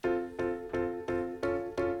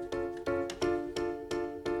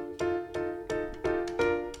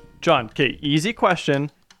John, okay, easy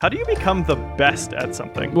question. How do you become the best at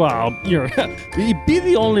something? Well, you'd be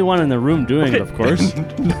the only one in the room doing it, of course.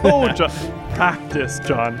 No, John. Practice,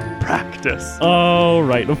 John. Practice. Oh,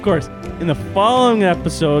 right, of course. In the following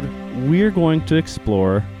episode, we're going to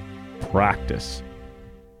explore practice.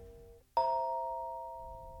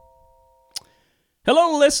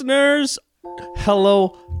 Hello, listeners.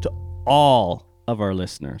 Hello to all of our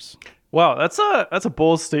listeners. Wow, that's a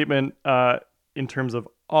bold statement in terms of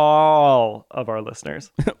all of our listeners.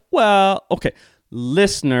 Well, okay,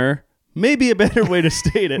 listener may be a better way to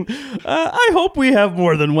state it. I hope we have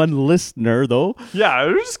more than one listener, though. Yeah,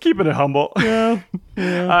 we're just keeping it humble. Yeah.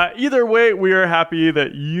 Either way, we are happy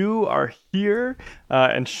that you are here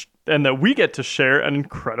and that we get to share an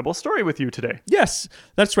incredible story with you today. Yes,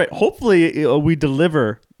 that's right. Hopefully, we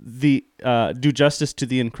deliver do justice to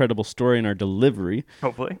the incredible story in our delivery.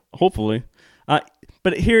 Hopefully.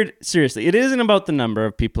 But here, seriously, it isn't about the number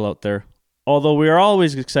of people out there, although we are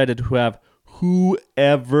always excited to have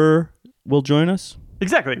whoever will join us.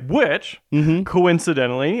 Exactly, which,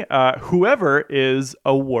 coincidentally, whoever is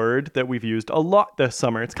a word that we've used a lot this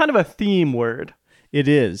summer. It's kind of a theme word. It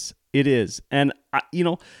is. And,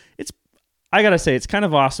 I got to say, it's kind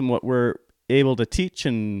of awesome what we're able to teach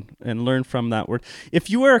and learn from that word. If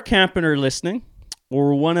you are a camper listening,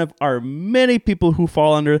 or one of our many people who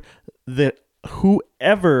fall under the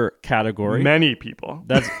whoever category. Many people.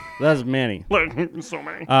 That's many. So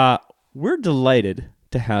many. We're delighted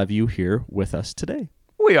to have you here with us today.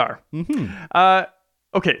 We are.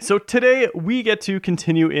 Okay, so today we get to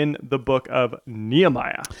continue in the book of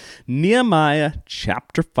Nehemiah. Nehemiah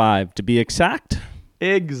chapter 5, to be exact.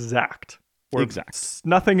 Exact. Exact.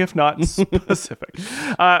 Nothing if not specific.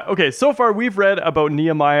 Okay, so far we've read about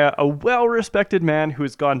Nehemiah, a well-respected man who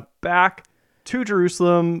has gone back to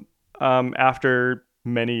Jerusalem after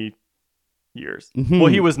many years. Well,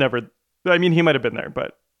 he was never... I mean, he might have been there,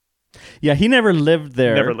 but... Yeah, he never lived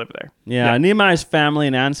there. Never lived there. Yeah, Nehemiah's family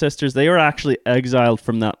and ancestors, they were actually exiled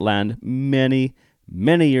from that land many,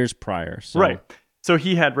 many years prior. So. Right. So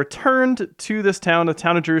he had returned to this town, the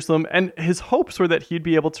town of Jerusalem, and his hopes were that he'd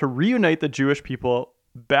be able to reunite the Jewish people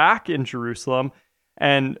back in Jerusalem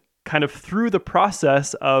and kind of through the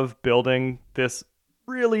process of building this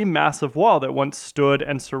really massive wall that once stood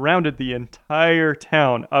and surrounded the entire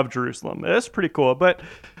town of Jerusalem. It's pretty cool, but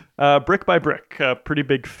brick by brick, a pretty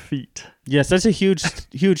big feat. Yes, that's a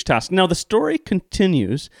huge task. Now, the story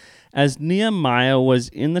continues as Nehemiah was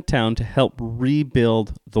in the town to help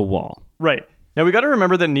rebuild the wall. Right. Now, we got to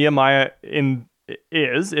remember that Nehemiah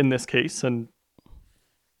is, in this case, and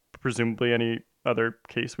presumably any other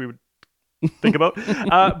case we would think about,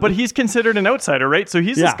 but he's considered an outsider, right? So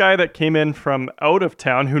he's this guy that came in from out of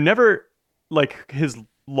town who never, like his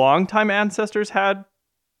longtime ancestors had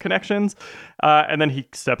connections, and then he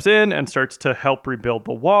steps in and starts to help rebuild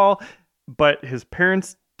the wall, but his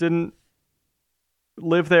parents didn't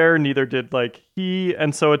live there, neither did he,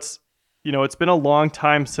 and so it's been a long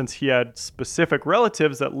time since he had specific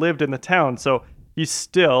relatives that lived in the town, so he's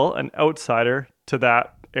still an outsider to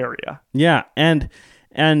that area. Yeah, and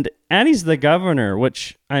he's the governor,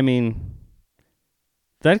 which, I mean,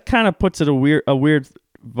 that kind of puts it a weird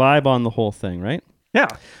vibe on the whole thing, right? Yeah.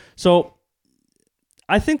 So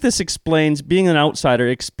I think this explains, being an outsider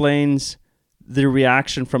explains the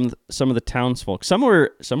reaction from some of the townsfolk. Some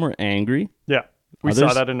were angry. Yeah. We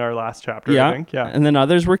saw that in our last chapter, I think. Yeah. And then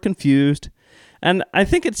others were confused. And I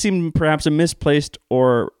think it seemed perhaps a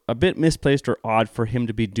bit misplaced or odd for him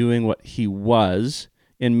to be doing what he was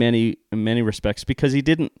in many respects, because he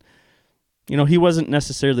didn't, he wasn't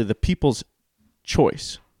necessarily the people's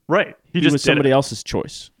choice. Right. He was somebody else's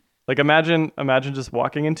choice. Like imagine just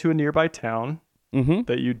walking into a nearby town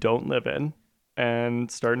that you don't live in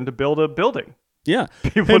and starting to build a building. Yeah.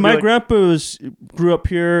 Hey, my grandpa grew up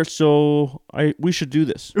here, so we should do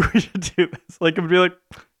this. We should do this. Like, it would be like,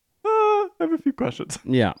 I have a few questions.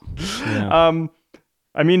 Yeah.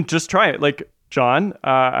 I mean, just try it. Like, John,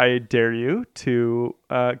 I dare you to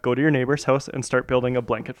go to your neighbor's house and start building a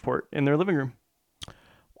blanket fort in their living room.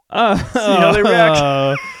 See how they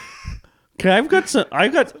react. Okay, I've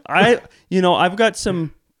got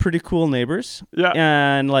some pretty cool neighbors. Yeah.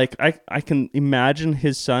 And I can imagine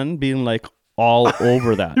his son being all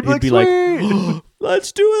over that. He'd be like,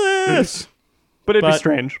 let's do this. But it'd be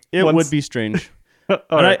strange. It would be strange.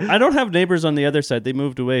 Right. I don't have neighbors on the other side. They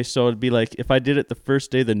moved away. So it'd be like, if I did it the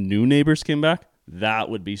first day the new neighbors came back, that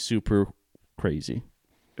would be super crazy.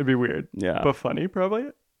 It'd be weird. Yeah. But funny, probably.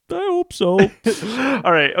 I hope so.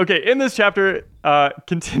 All right. Okay. In this chapter,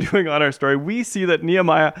 continuing on our story, we see that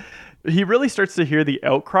Nehemiah, he really starts to hear the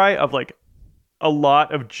outcry of a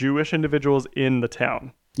lot of Jewish individuals in the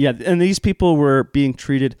town. Yeah, and these people were being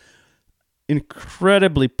treated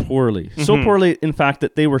incredibly poorly. So poorly, in fact,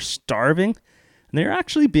 that they were starving and they were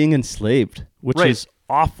actually being enslaved, which is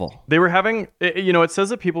awful. They were having, it says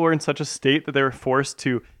that people were in such a state that they were forced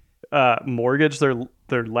to mortgage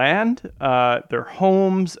their land, their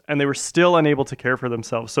homes, and they were still unable to care for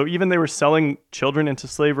themselves. So even they were selling children into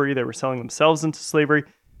slavery, they were selling themselves into slavery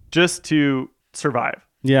just to survive.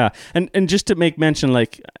 Yeah, and just to make mention,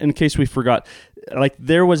 like, in case we forgot, like,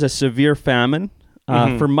 there was a severe famine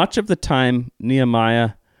for much of the time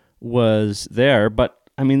Nehemiah was there, but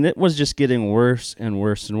I mean, it was just getting worse and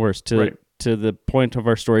worse and worse to the point of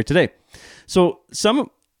our story today. So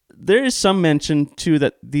there is some mention too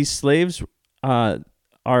that these slaves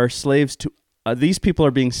are slaves to these people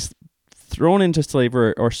are being thrown into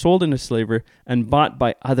slavery or sold into slavery and bought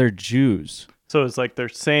by other Jews. So it's like their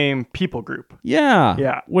same people group.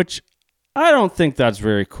 Yeah. Which I don't think that's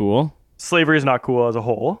very cool. Slavery is not cool as a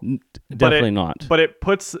whole. Definitely not. But it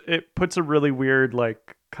puts a really weird,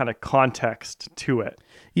 like, kind of context to it.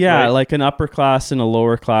 Yeah, right? Like an upper class and a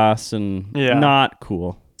lower class, and not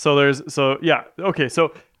cool. Okay,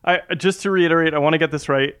 so I just to reiterate, I want to get this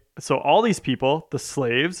right. So all these people, the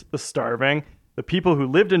slaves, the starving, the people who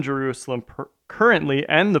lived in Jerusalem currently,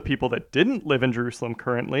 and the people that didn't live in Jerusalem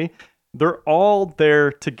currently, they're all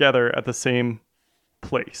there together at the same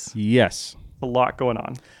place. Yes. A lot going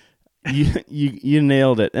on. You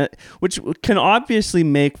nailed it, which can obviously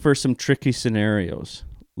make for some tricky scenarios,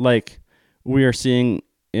 like we are seeing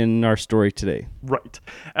in our story today. Right.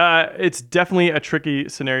 It's definitely a tricky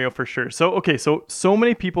scenario for sure. So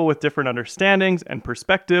many people with different understandings and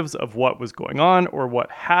perspectives of what was going on or what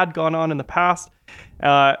had gone on in the past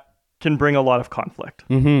can bring a lot of conflict.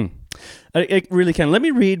 It really can. Let me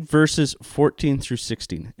read verses 14 through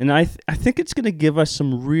 16. And I think it's going to give us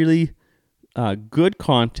some really good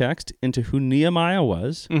context into who Nehemiah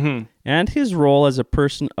was and his role as a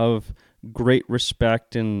person of great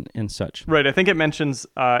respect and such. Right. I think it mentions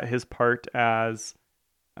his part as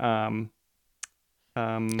governor.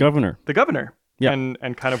 The governor. Yeah.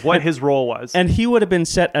 And kind of what his role was. And he would have been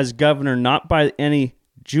set as governor not by any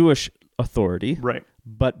Jewish authority, right,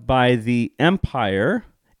 but by the empire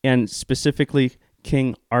and specifically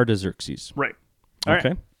King Artaxerxes. Right.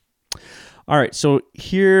 All right. So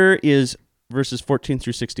here is verses 14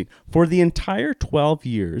 through 16. For the entire 12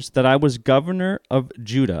 years that I was governor of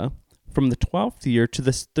Judah, from the 12th year to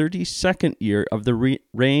the 32nd year of the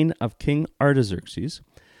reign of King Artaxerxes,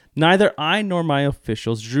 neither I nor my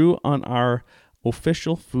officials drew on our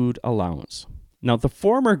official food allowance. Now, the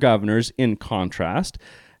former governors, in contrast,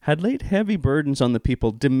 had laid heavy burdens on the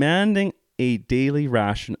people, demanding a daily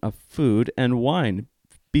ration of food and wine,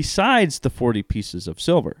 besides the 40 pieces of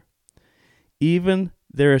silver. Even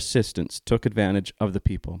their assistants took advantage of the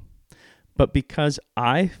people. But because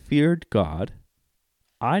I feared God,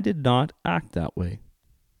 I did not act that way.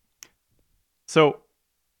 So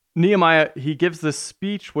Nehemiah, he gives this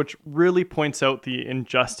speech which really points out the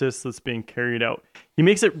injustice that's being carried out. He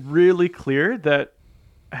makes it really clear that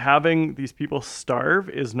having these people starve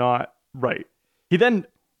is not right. He then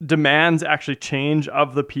demands actually change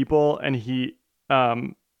of the people, and he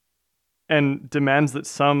and demands that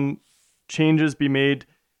some changes be made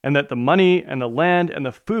and that the money and the land and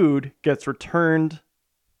the food gets returned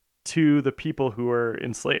to the people who are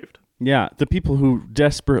enslaved. Yeah, the people who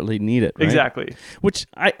desperately need it, right? Exactly. Which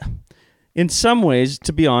in some ways,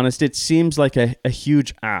 to be honest, it seems like a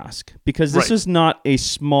huge ask, because this is not a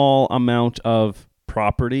small amount of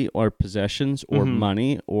property or possessions or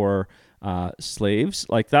money or slaves.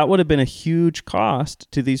 Like, that would have been a huge cost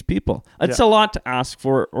to these people. It's a lot to ask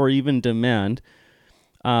for or even demand.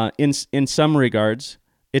 In some regards,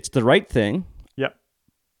 it's the right thing. Yeah.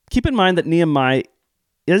 Keep in mind that Nehemiah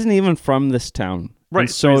isn't even from this town. Right. And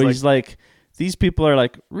so he's like, these people are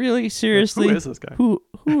like, really? Seriously? Who is this guy? Who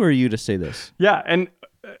are you to say this? Yeah, and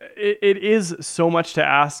it is so much to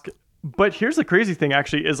ask. But here's the crazy thing,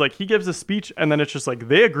 actually, is like he gives a speech and then it's just like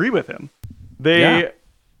they agree with him. It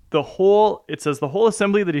says the whole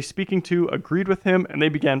assembly that he's speaking to agreed with him, and they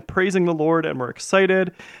began praising the Lord and were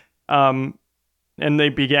excited. And they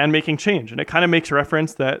began making change. And it kind of makes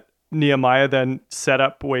reference that Nehemiah then set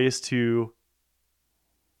up ways to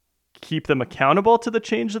keep them accountable to the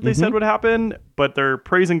change that they said would happen, but they're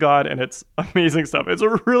praising God, and it's amazing stuff. It's a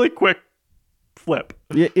really quick flip.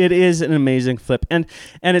 It is an amazing flip. And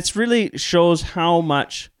it's really shows how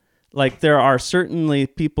much, like, there are certainly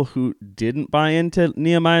people who didn't buy into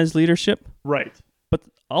Nehemiah's leadership. Right. But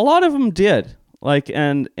a lot of them did. Like,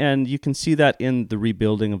 and you can see that in the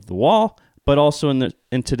rebuilding of the wall, but also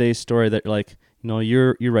in today's story that, like,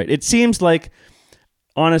 you're right. It seems like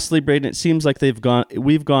honestly, Braden, it seems like we've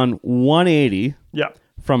gone 180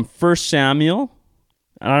 from 1 Samuel.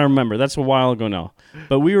 I don't remember. That's a while ago now.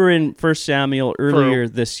 But we were in 1 Samuel earlier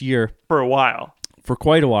this year. For a while. For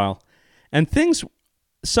quite a while. And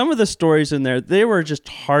some of the stories in there, they were just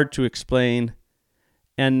hard to explain.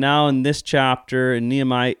 And now in this chapter in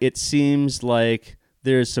Nehemiah, it seems like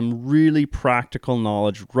there's some really practical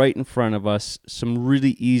knowledge right in front of us, some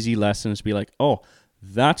really easy lessons to be like, oh,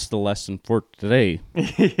 that's the lesson for today.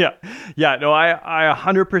 Yeah. No, I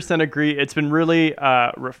 100% agree. It's been really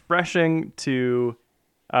refreshing to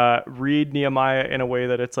read Nehemiah in a way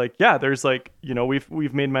that it's like, yeah, there's like,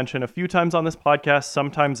 we've made mention a few times on this podcast.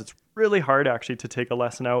 Sometimes it's really hard actually to take a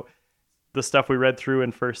lesson out. The stuff we read through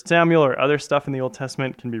in 1 Samuel or other stuff in the Old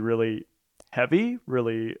Testament can be really heavy,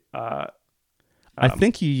 really... I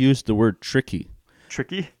think you used the word tricky.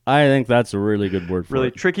 Tricky? I think that's a really good word for it.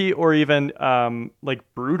 Really tricky, or even like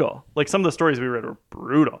brutal. Like some of the stories we read were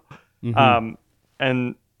brutal.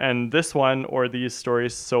 And this one, or these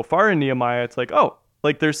stories so far in Nehemiah, it's like, oh,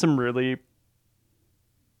 like there's some really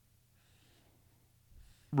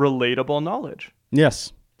relatable knowledge.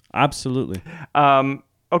 Yes, absolutely.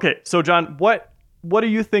 Okay, so John, what are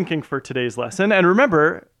you thinking for today's lesson? And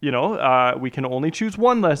remember, we can only choose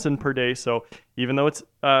one lesson per day. So even though it's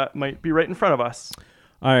might be right in front of us.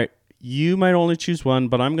 All right, you might only choose one,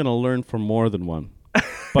 but I'm going to learn from more than one.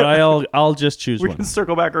 But I'll just choose one. We can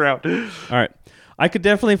circle back around. All right, I could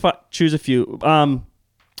definitely choose a few.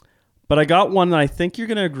 But I got one that I think you're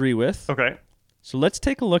going to agree with. Okay. So let's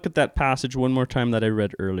take a look at that passage one more time that I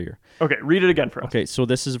read earlier. Okay, read it again for us. Okay, so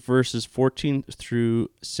this is verses 14 through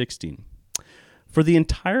 16. For the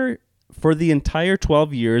entire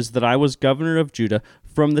 12 years that I was governor of Judah,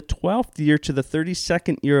 from the 12th year to the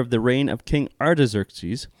 32nd year of the reign of King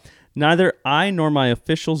Artaxerxes, neither I nor my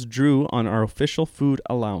officials drew on our official food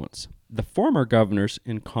allowance. The former governors,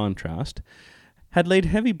 in contrast, had laid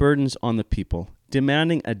heavy burdens on the people,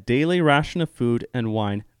 demanding a daily ration of food and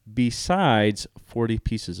wine besides 40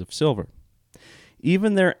 pieces of silver.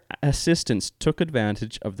 Even their assistants took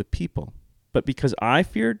advantage of the people, but because I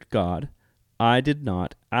feared God, I did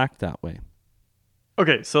not act that way.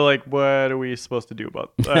 Okay, so like, what are we supposed to do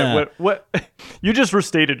about what? You just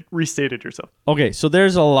restated yourself. Okay, so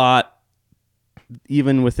there's a lot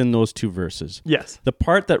even within those two verses. Yes. The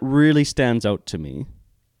part that really stands out to me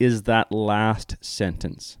is that last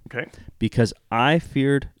sentence. Okay. Because I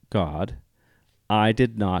feared God, I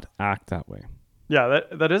did not act that way. Yeah,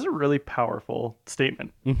 that is a really powerful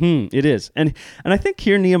statement. It is. And I think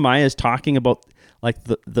here Nehemiah is talking about like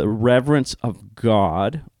the reverence of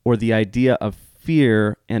God, or the idea of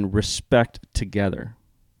fear and respect together.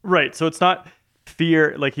 Right. So it's not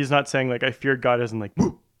fear, like he's not saying like I feared God as in like,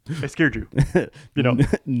 woo, I scared you.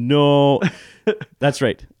 No, that's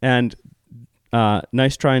right. And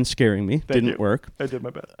nice try in scaring me. Didn't work. I did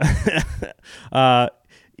my best.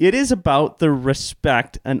 It is about the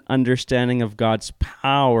respect and understanding of God's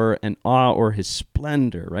power and awe, or his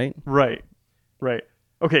splendor, right? Right.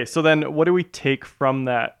 Okay, so then what do we take from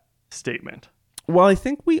that statement? Well, I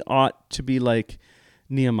think we ought to be like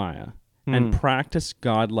Nehemiah and practice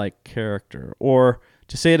God-like character. Or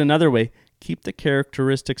to say it another way, keep the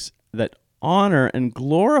characteristics that honor and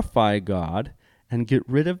glorify God, and get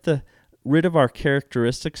rid of our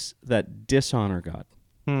characteristics that dishonor God.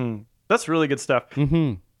 That's really good stuff.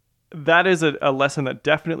 That is a lesson that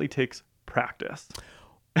definitely takes practice.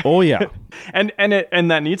 Oh yeah. and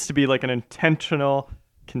that needs to be like an intentional,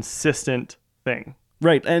 consistent thing.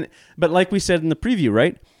 Right. But like we said in the preview,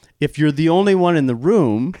 right? If you're the only one in the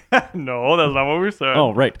room. No, that's not what we said.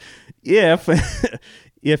 Oh, right.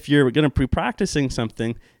 If you're going to be practicing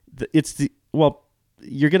something,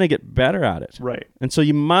 you're going to get better at it. Right. And so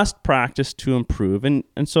you must practice to improve. And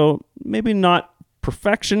so maybe not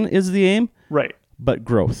perfection is the aim. Right. But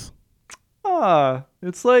growth.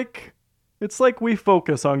 It's like we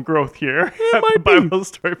focus on growth here at the Bible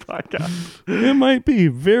Story Podcast. It might be.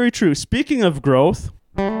 Very true. Speaking of growth.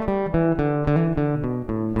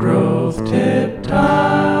 Growth tip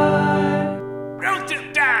time. Growth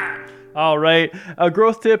tip time. All right. A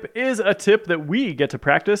growth tip is a tip that we get to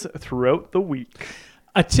practice throughout the week.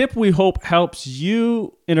 A tip we hope helps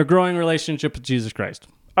you in a growing relationship with Jesus Christ.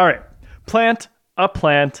 All right. Plant,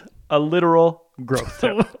 a literal growth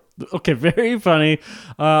tip. Okay, very funny.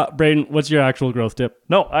 Braden, what's your actual growth tip?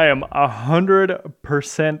 No, I am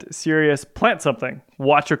 100% serious. Plant something.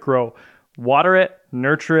 Watch it grow. Water it,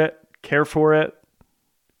 nurture it, care for it.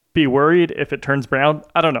 be worried if it turns brown.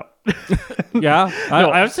 I don't know. Yeah,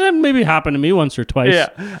 No. I've seen it maybe happen to me once or twice.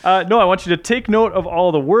 Yeah. No, I want you to take note of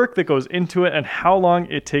all the work that goes into it and how long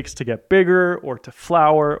it takes to get bigger or to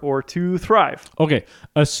flower or to thrive. Okay,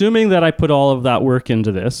 assuming that I put all of that work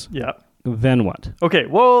into this, Yeah. then what? Okay,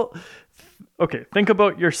 well, think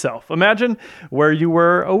about yourself. Imagine where you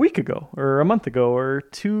were a week ago or a month ago or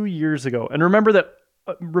 2 years ago. And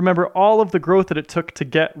remember all of the growth that it took to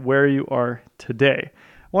get where you are today.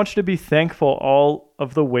 I want you to be thankful all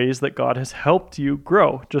of the ways that God has helped you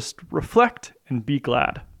grow. Just reflect and be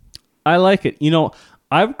glad. I like it.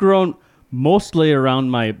 I've grown mostly around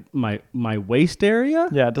my waist area.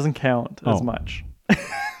 Yeah, it doesn't count as much.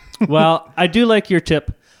 Well, I do like your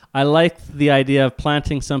tip. I like the idea of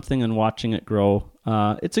planting something and watching it grow.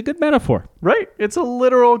 It's a good metaphor. Right? It's a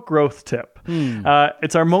literal growth tip.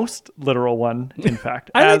 It's our most literal one, in fact.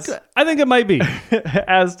 I think it might be.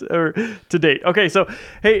 To date. Okay, so,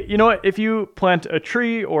 hey, you know what? If you plant a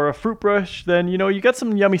tree or a fruit bush, then, you get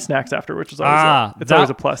some yummy snacks after, which is always, always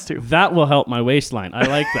a plus, too. That will help my waistline. I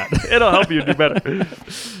like that. It'll help you do better.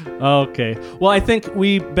 Okay. Well, I think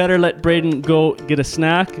we better let Braden go get a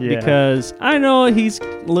snack because I know he's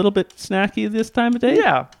a little bit snacky this time of day.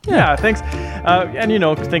 Yeah, thanks. And,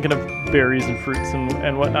 thinking of berries and fruits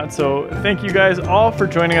and whatnot. So thank you guys all for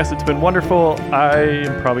joining us. It's been wonderful. I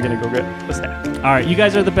am probably going to go get a snack. All right. You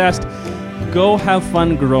guys are the best. Go have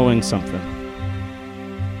fun growing something.